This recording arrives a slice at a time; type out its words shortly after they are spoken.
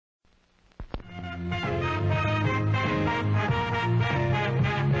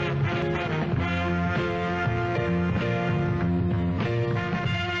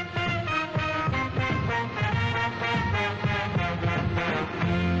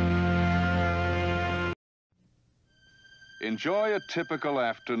Enjoy a typical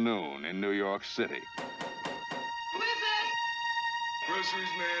afternoon in New York City. Who is it?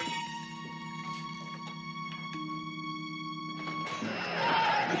 Groceries, man.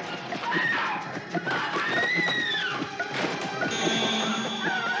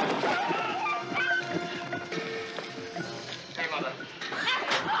 Hey, Mother.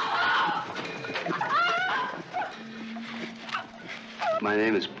 My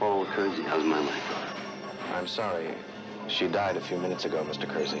name is Paul Kersey. How's my wife? I'm sorry. She died a few minutes ago, Mr.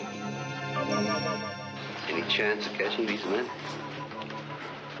 Kersey. Any chance of catching these men?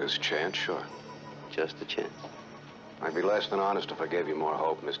 There's a chance, sure. Just a chance. I'd be less than honest if I gave you more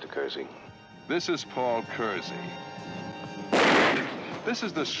hope, Mr. Kersey. This is Paul Kersey. This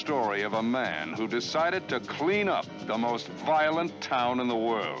is the story of a man who decided to clean up the most violent town in the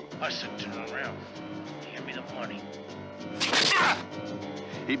world. I said turn around. Hand me the money.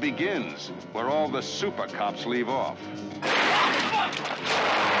 He begins where all the super cops leave off.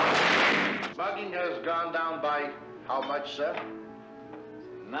 Mugging has gone down by how much, sir?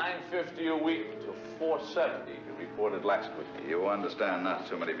 $9.50 a week to $4.70, he reported last week. You understand not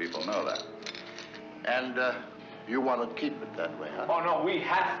too many people know that. And you want to keep it that way, huh? Oh, no, we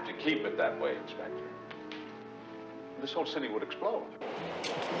have to keep it that way, Inspector. This whole city would explode.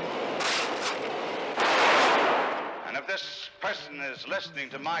 And if this person is listening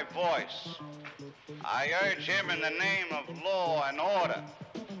to my voice, I urge him in the name of law and order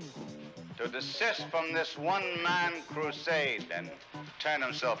to desist from this one-man crusade and turn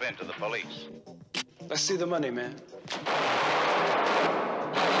himself into the police. Let's see the money, man.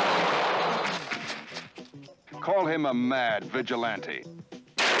 Call him a mad vigilante.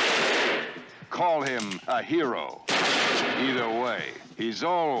 Call him a hero. Either way, he's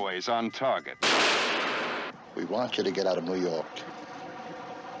always on target. We want you to get out of New York.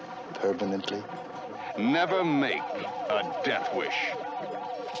 Permanently. Never make a death wish.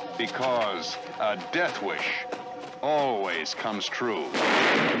 Because a death wish always comes true.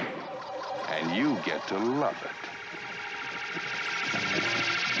 And you get to love it.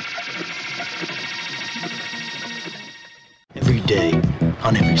 Every day,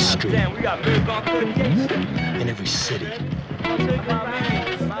 on every street, in every city,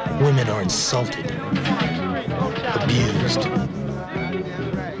 women are insulted, abused,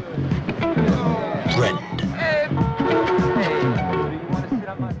 threatened.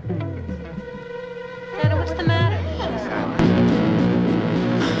 Nana, what's the matter?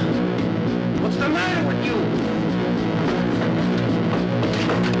 What's the matter with you?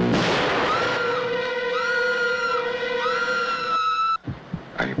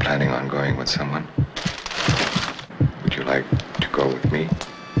 Are you planning on going with someone? Would you like to go with me?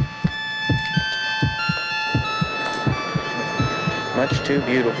 Much too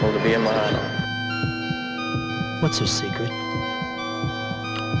beautiful to be a model. What's her secret?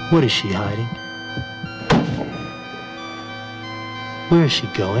 What is she hiding? Where is she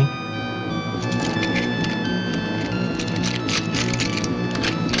going?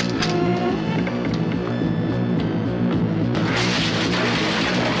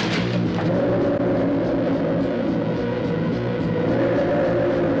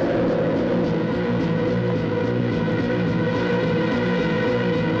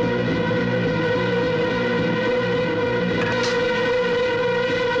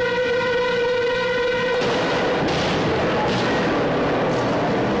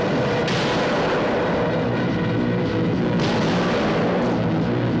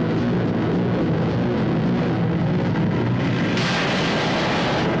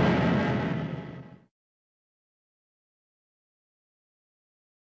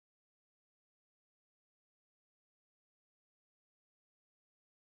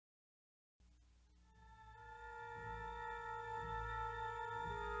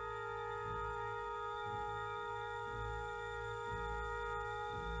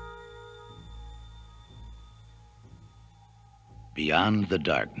 Beyond the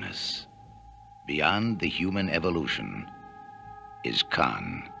darkness, beyond the human evolution, is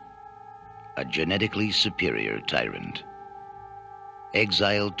Khan, a genetically superior tyrant.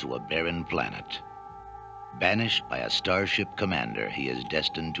 Exiled to a barren planet, banished by a starship commander he is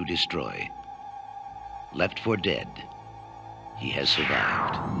destined to destroy. Left for dead, he has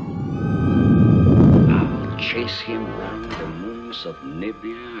survived. I'll chase him round the moons of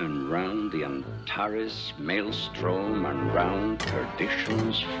Nibia and round the Antares maelstrom and round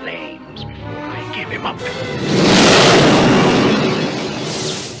perdition's flames before I give him up.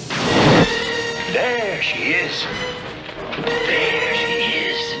 There she is. There she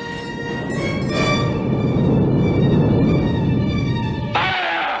is.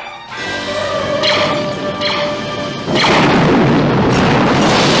 Ah!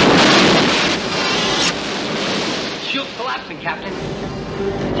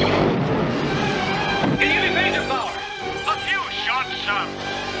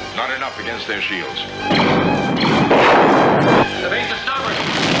 Not enough against their shields. The base is stubborn.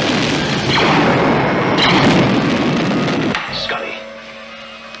 Scotty,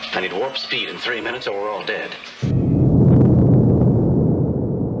 I need warp speed in 3 minutes or we're all dead.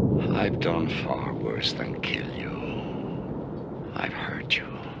 I've done far worse than kill you. I've hurt you.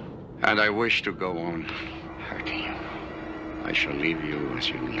 And I wish to go on hurting you. I shall leave you as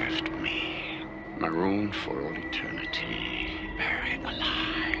you left me, marooned for all eternity, buried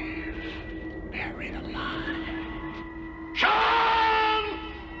alive, buried alive. Sean!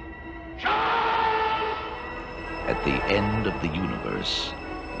 Sean! At the end of the universe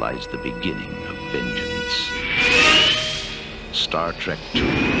lies the beginning of vengeance. Star Trek II,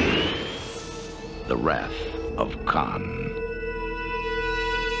 The Wrath of Khan.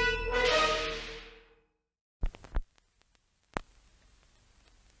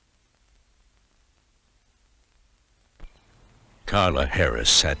 Carla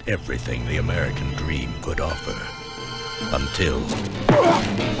Harris had everything the American dream could offer. Until...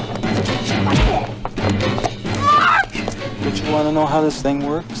 Don't you want to know how this thing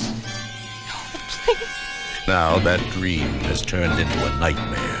works? Please. Now that dream has turned into a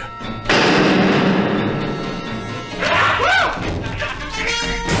nightmare.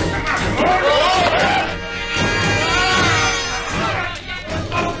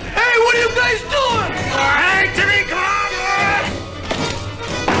 Hey, what are you guys doing? Hey, Jimmy, come on!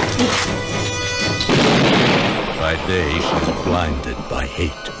 By day, she's blinded by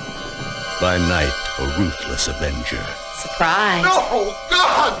hate. By night, a ruthless avenger. Surprise. No,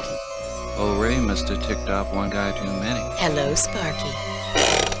 God! Oh, Ray must have ticked off one guy too many. Hello, Sparky.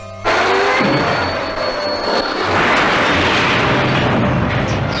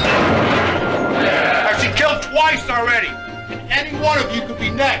 She killed twice already. And any one of you could be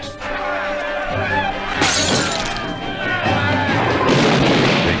next.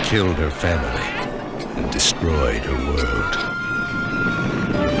 They killed her family and destroyed her world.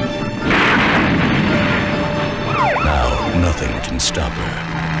 Now, nothing can stop her.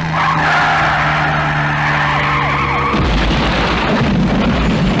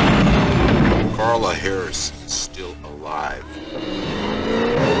 Carla Harris is still alive.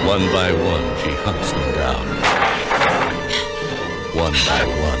 One by one, she hunts them down. One by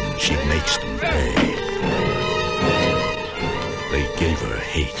one, she makes them pay. They gave her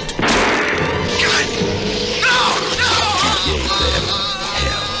hate. She gave them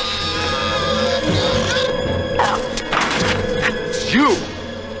hell. You!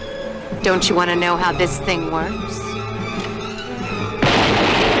 Don't you want to know how this thing works?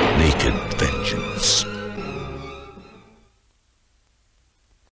 Naked vengeance.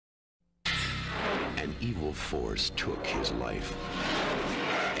 An evil force took his life.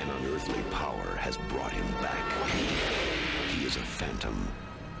 An unearthly power has brought him back. He is a phantom,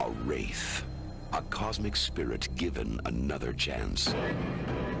 a wraith, a cosmic spirit given another chance.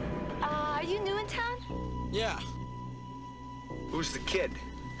 Are you new in town? Yeah. Who's the kid?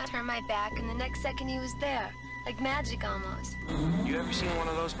 I turned my back, and the next second he was there. Like magic, almost. You ever seen one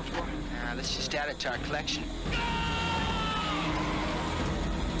of those before? Nah, let's just add it to our collection.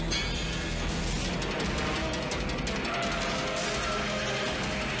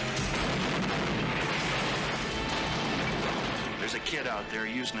 There's a kid out there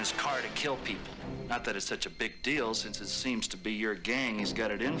using his car to kill people. Not that it's such a big deal, since it seems to be your gang he's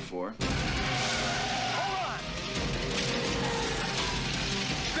got it in for. Hold on!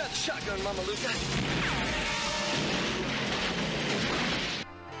 Grab the shotgun, Mama Luca.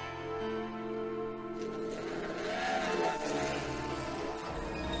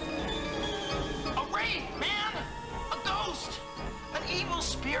 A wraith, man! A ghost! An evil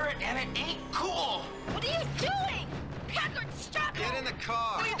spirit, and it ain't cool! What are you doing? Packard, stop Get in the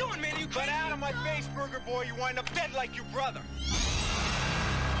car. What are you doing, man? You Get out of my face, Burger Boy. You wind up dead like your brother.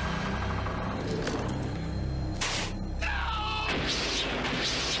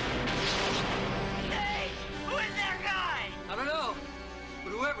 Hey! Who is that guy? I don't know,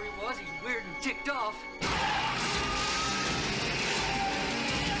 but whoever he was, he's weird and ticked off.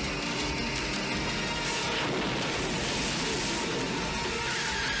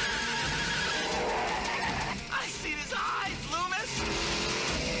 I seen his eyes, Loomis!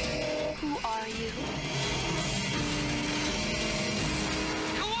 Who are you?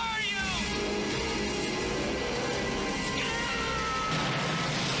 Who are you?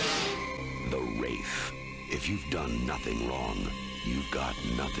 The Wraith. If you've done nothing wrong, you've got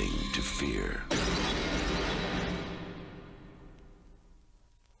nothing to fear.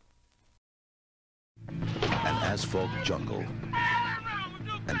 An asphalt jungle.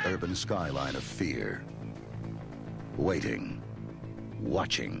 An urban skyline of fear. Waiting.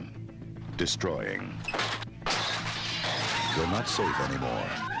 watching, destroying. You're not safe anymore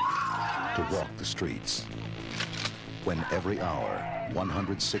to walk the streets. When every hour,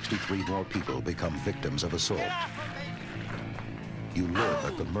 163 more people become victims of assault. You live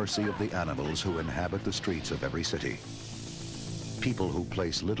at the mercy of the animals who inhabit the streets of every city. People who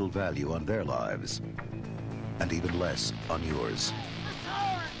place little value on their lives, and even less on yours.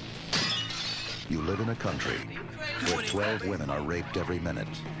 You live in a country where 12 women are raped every minute,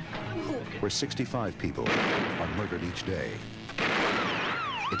 where 65 people are murdered each day.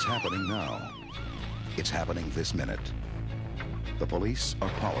 It's happening now. It's happening this minute. The police are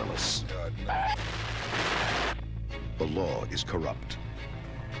powerless. The law is corrupt.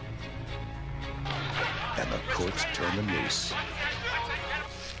 And the courts turn them loose.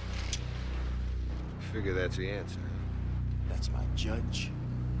 Figure that's the answer. That's my judge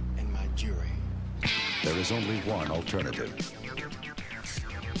and my jury. There is only one alternative.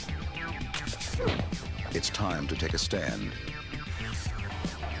 It's time to take a stand.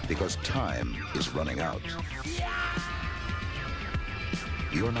 Because time is running out.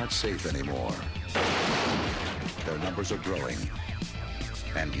 You're not safe anymore. Their numbers are growing.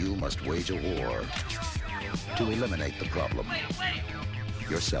 And you must wage a war to eliminate the problem.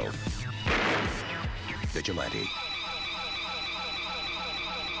 Yourself. Vigilante.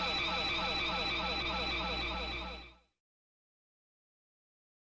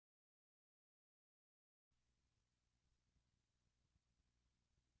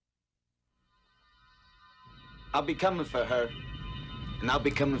 I'll be coming for her, and I'll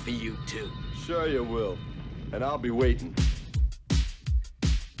be coming for you, too. Sure you will, and I'll be waiting.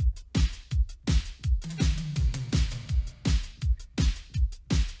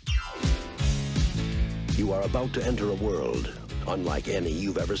 You are about to enter a world unlike any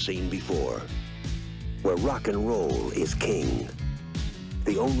you've ever seen before, where rock and roll is king.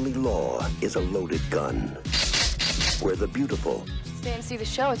 The only law is a loaded gun, where the beautiful, Stay and see the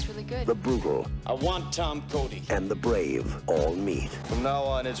show, it's really good. the brutal, I want Tom Cody. and the brave all meet From now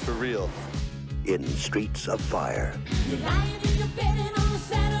on, it's for real. in Streets of Fire. You're lying in your bed and on a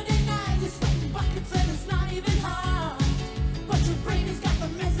Saturday night, you're sweating buckets and it's not even hard. But your brain has got the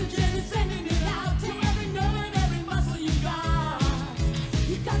message and it's sending it out to every nerve and every muscle you got.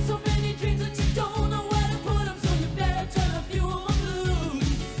 You've got so many dreams that you don't know where to put them, so you better turn a few of them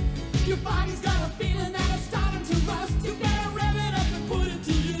loose. Your body's got a feeling that it's starting to rust. You better rev it up and put it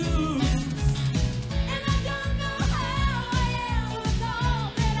to use. And I don't know how I ever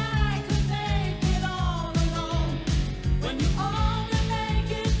thought that I could make it all alone. When you only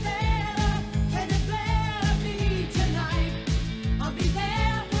make it better, and it better be tonight. I'll be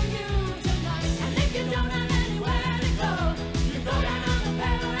there for you tonight. And if you don't have anywhere to go, you go down on the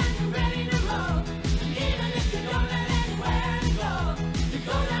pedal and you're ready to roll. And even if you don't have anywhere to go, you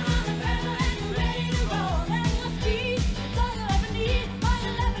go down on the pedal and you're ready to roll. And your speed, it's all you'll ever need, all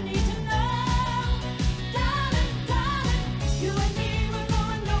you'll ever need to know. Darling, darling, you and me, we're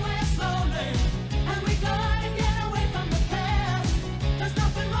going nowhere slowly. And we gotta get away from the past. There's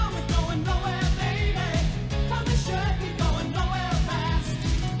nothing wrong with going nowhere, baby. But we should be going nowhere fast.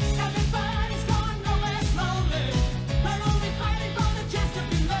 Everybody's going nowhere slowly. They're only fighting for the chance to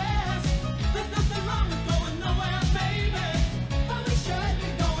be last. There's nothing wrong with going nowhere, baby. But we should be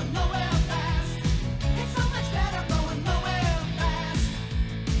going nowhere fast. It's so much better going nowhere fast.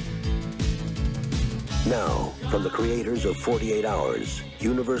 Now, from the creators of 48 Hours,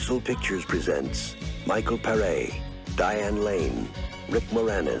 Universal Pictures presents Michael Paré, Diane Lane, Rick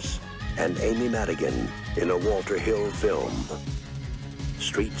Moranis, and Amy Madigan in a Walter Hill film,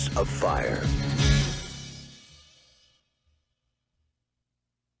 Streets of Fire.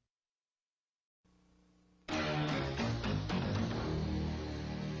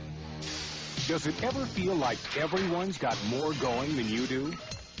 Does it ever feel like everyone's got more going than you do?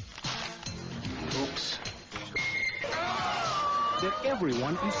 Oops. That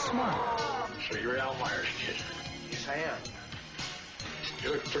everyone is smart. So you're Al Myers, kid. Yes, I am. You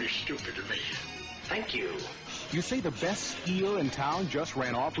look pretty stupid to me. Thank you. You say the best skier in town just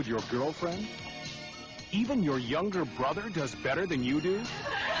ran off with your girlfriend? Even your younger brother does better than you do?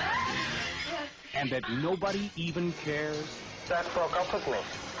 And that nobody even cares? Zach broke up with me.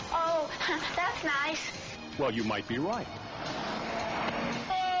 Oh, that's nice. Well, you might be right.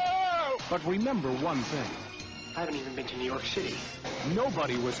 But remember one thing. I haven't even been to New York City.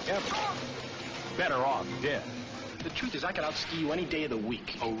 Nobody was ever better off dead. The truth is, I could out-ski you any day of the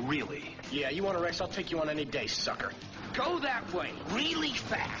week. Oh, really? Yeah, you want a race? I'll take you on any day, sucker. Go that way, really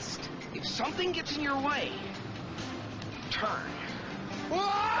fast. If something gets in your way, turn.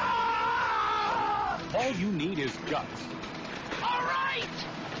 All you need is guts. All All right!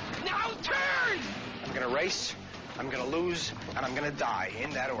 Now turn! I'm gonna race, I'm gonna lose, and I'm gonna die in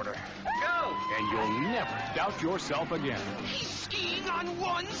that order. Go! And you'll never doubt yourself again. He's skiing on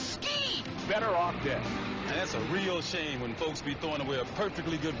one ski! Better off dead. And that's a real shame when folks be throwing away a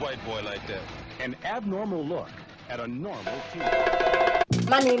perfectly good white boy like that. An abnormal look at a normal teen.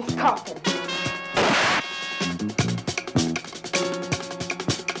 My name's Coffin.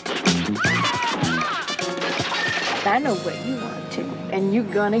 I know what you want to, and you're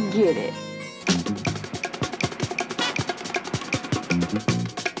gonna get it.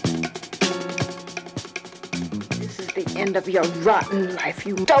 This is the end of your rotten life,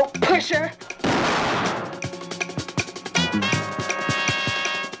 you dope pusher.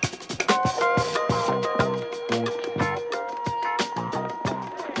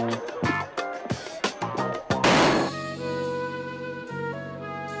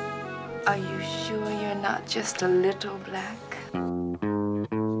 Are you sure you're not just a little black?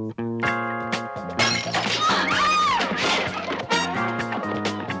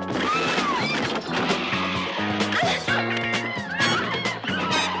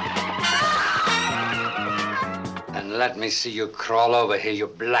 And let me see you crawl over here, you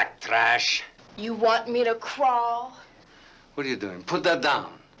black trash. You want me to crawl? What are you doing? Put that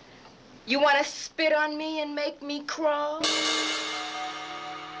down. You want to spit on me and make me crawl?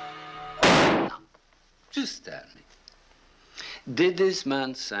 Just tell me. Did this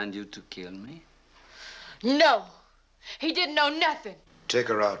man send you to kill me? No. He didn't know nothing. Take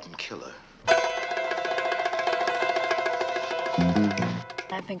her out and kill her.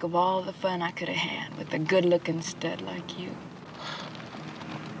 I think of all the fun I could have had with a good-looking stud like you.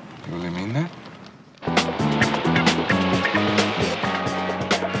 You really mean that?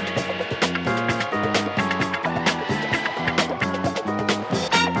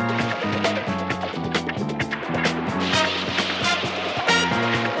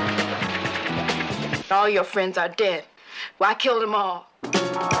 All your friends are dead. Well, I killed them all.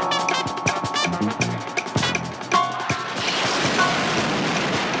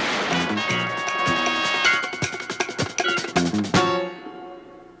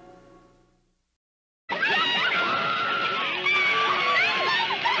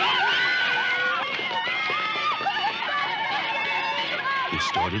 It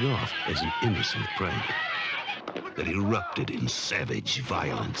started off as an innocent prank that erupted in savage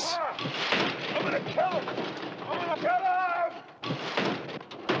violence. I'm gonna kill him! I'm gonna kill him!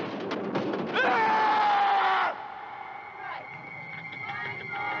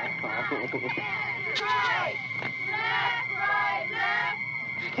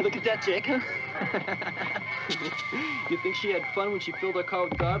 Look at that, Jake, huh? You think she had fun when she filled her car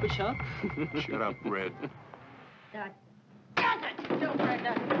with garbage, huh? Shut up, Red.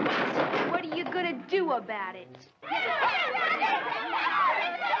 What are you gonna do about it?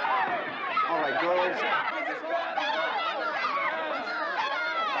 All right, girls.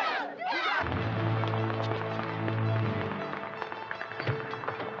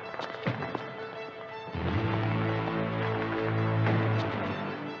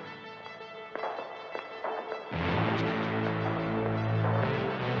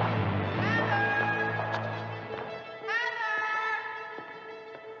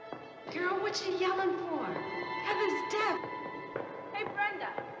 Girl, what you yelling for? Heather's dead. Hey, Brenda,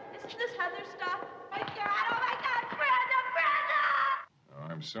 isn't this Heather's stuff? Oh my God, Brenda! Oh,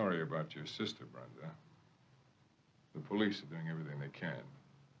 I'm sorry about your sister, Brenda. The police are doing everything they can.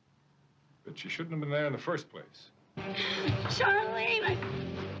 But she shouldn't have been there in the first place. Charlene,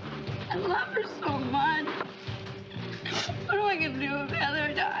 I love her so much. What am I gonna do if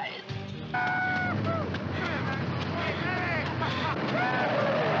Heather dies?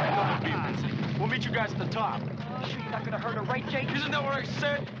 We'll meet you guys at the top. Sure you're not gonna hurt her, right, Jake? Isn't that what I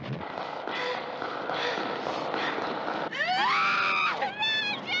said?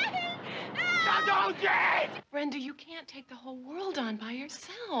 Brenda, you can't take the whole world on by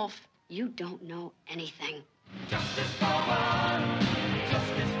yourself. You don't know anything. Justice for all.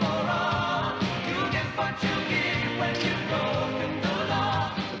 Justice for all. You get what you give when you've broken the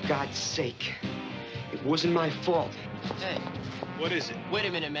law. For God's sake, it wasn't my fault. Hey, What is it? wait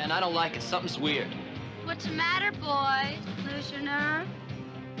a minute, man. I don't like it. Something's weird. What's the matter, boys? Lose your nerve?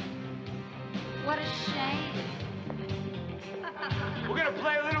 What a shame. We're gonna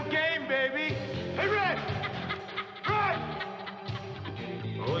play a little game, baby. Hey, Red! Red!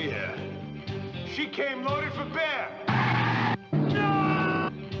 Oh, yeah. She came loaded for bear. No!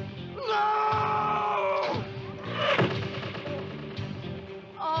 No!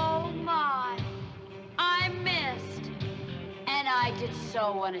 Oh, my. I missed. I did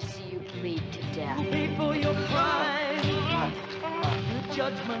so want to see you bleed to death. Pay for your crime.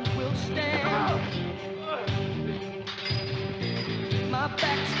 judgment will stand. My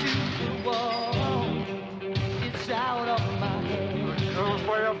back's to the wall. It's out of my hand. Go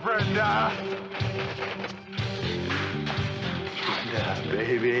for you, Brenda. Brenda,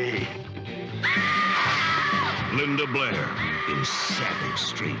 baby. Linda Blair in savage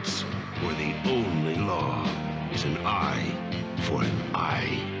streets where the only law is an eye for an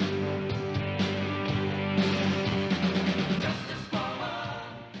eye.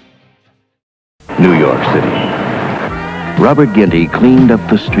 New York City. Robert Ginty cleaned up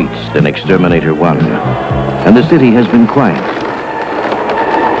the streets in Exterminator 1, and the city has been quiet.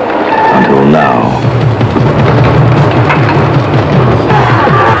 Until now.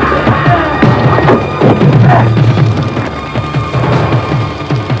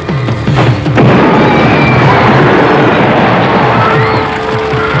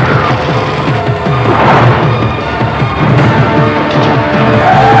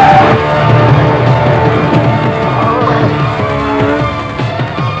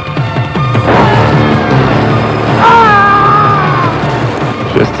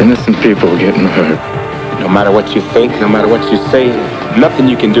 Just innocent people getting hurt. No matter what you think, no matter what you say, nothing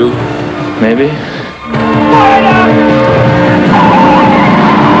you can do. Maybe.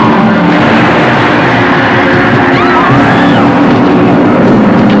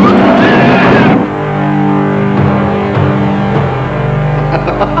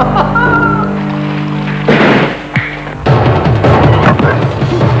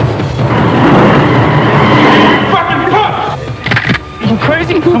 I'm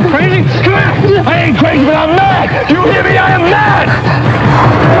crazy! I'm crazy! Come here! I ain't crazy, but I'm mad! You hear me? I am mad!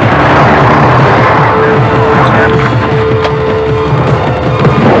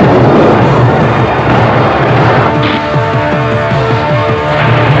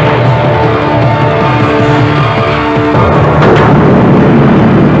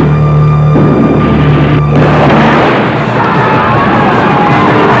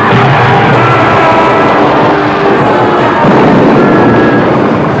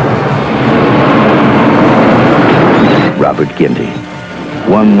 Robert Ginty.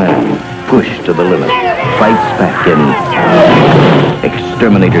 One man pushed to the limit, fights back in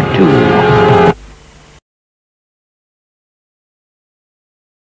Exterminator 2.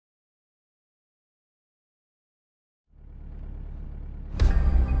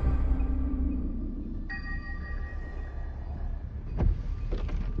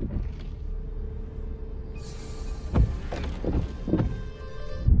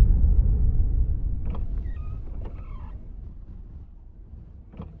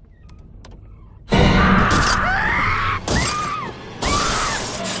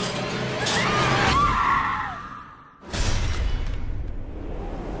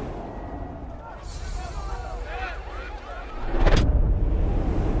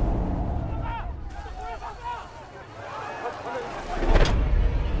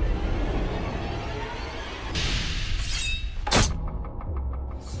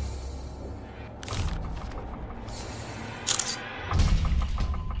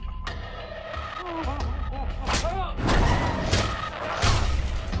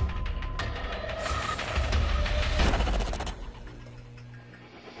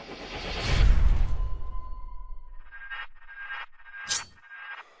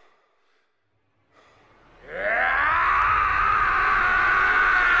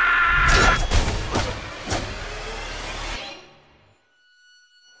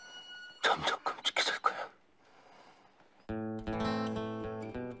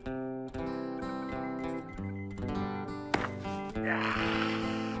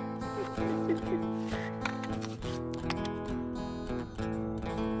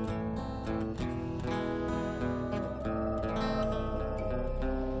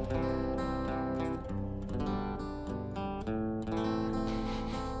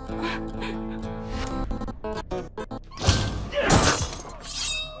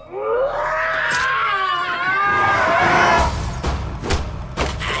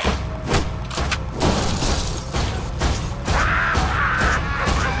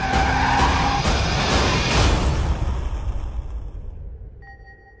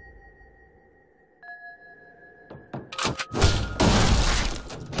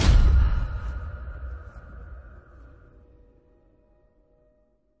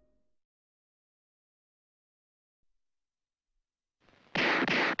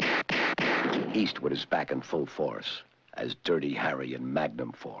 Eastwood is back in full force as Dirty Harry and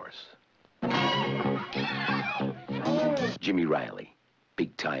Magnum Force. Jimmy Riley,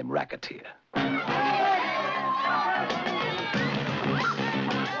 big-time racketeer.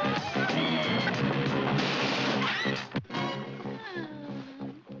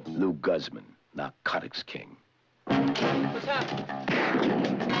 Lou Guzman, narcotics king. What's happening?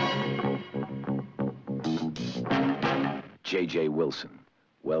 J.J. Wilson,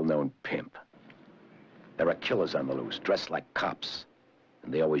 well-known pimp. There are killers on the loose, dressed like cops,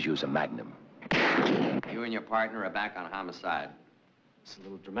 and they always use a Magnum. You and your partner are back on homicide. It's a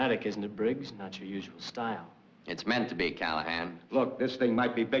little dramatic, isn't it, Briggs? Not your usual style. It's meant to be, Callahan. Look, this thing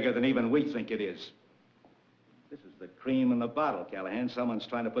might be bigger than even we think it is. This is the cream in the bottle, Callahan. Someone's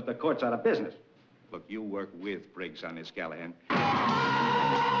trying to put the courts out of business. Look, you work with Briggs on this, Callahan.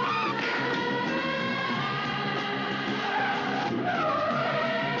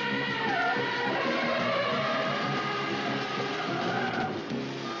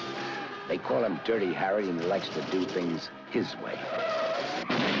 They call him Dirty Harry, and he likes to do things his way.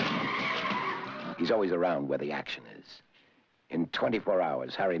 He's always around where the action is. In 24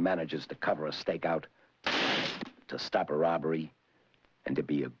 hours, Harry manages to cover a stakeout, to stop a robbery, and to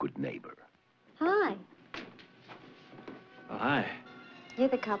be a good neighbor. Hi. Oh, hi. You're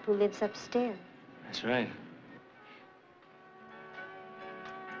the cop who lives upstairs. That's right.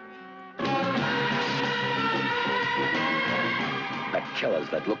 The killers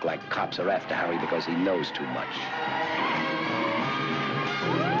that look like cops are after Harry because he knows too much.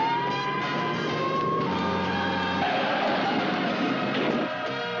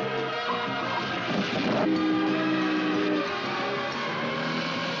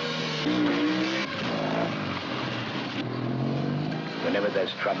 Whenever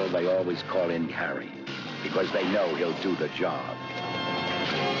there's trouble, they always call in Harry, because they know he'll do the job.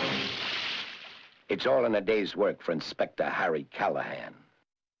 It's all in a day's work for Inspector Harry Callahan.